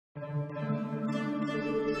Hi,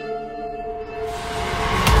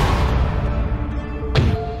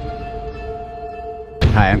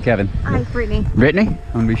 I'm Kevin. Hi, Brittany. Brittany,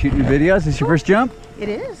 I'm going to be shooting videos. Is this your first jump? It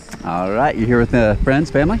is. All right, you're here with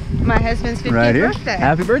friends, family? My husband's 50th Right here. birthday.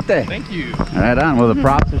 Happy birthday. Thank you. Right on. Well, the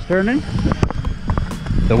props are turning.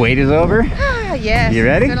 The wait is over. Yes. You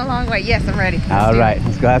ready? It's been a long wait. Yes, I'm ready. All right,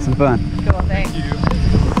 let's go have some fun. Cool, thanks. Thank you.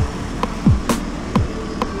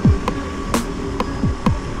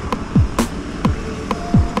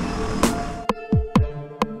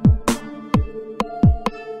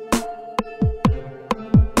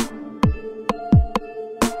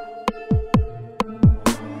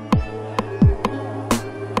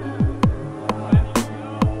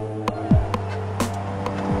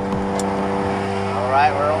 All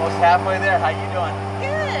right, we're almost halfway there. How you doing?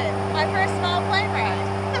 Good. My first small plane ride.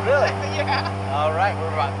 Really? Yeah. All right,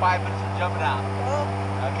 we're about 5 minutes from jumping out. Cool.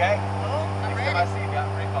 Okay? Cool. I'm Next time I ready. see you, got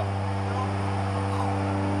free call.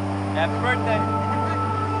 Happy birthday.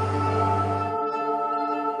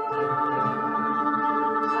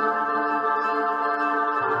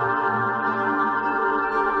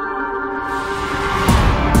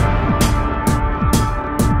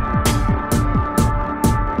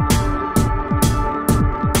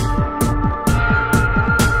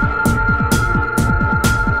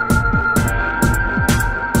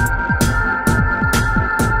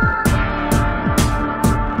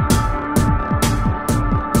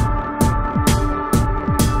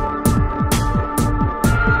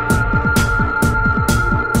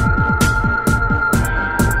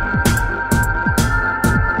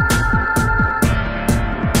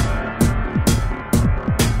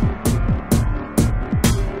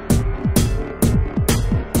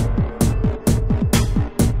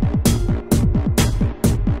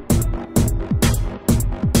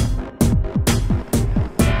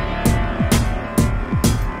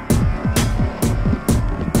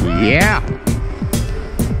 Yeah.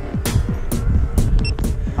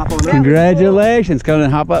 Congratulations. Come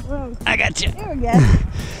and hop up. I got you. There we go.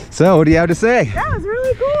 So, what do you have to say? That was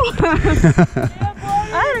really cool.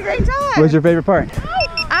 I had a great time. What's your favorite part?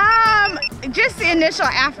 Just the initial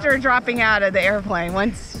after dropping out of the airplane.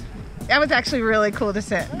 That was actually really cool to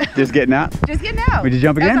sit. Just getting out? Just getting out. Would you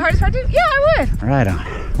jump again? That's the hardest part too? Yeah, I would. Right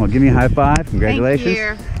on. Well, give me a high five. Congratulations.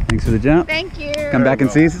 Thank you. Thanks for the jump. Thank you. Come back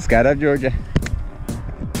and see us at Skydive Georgia.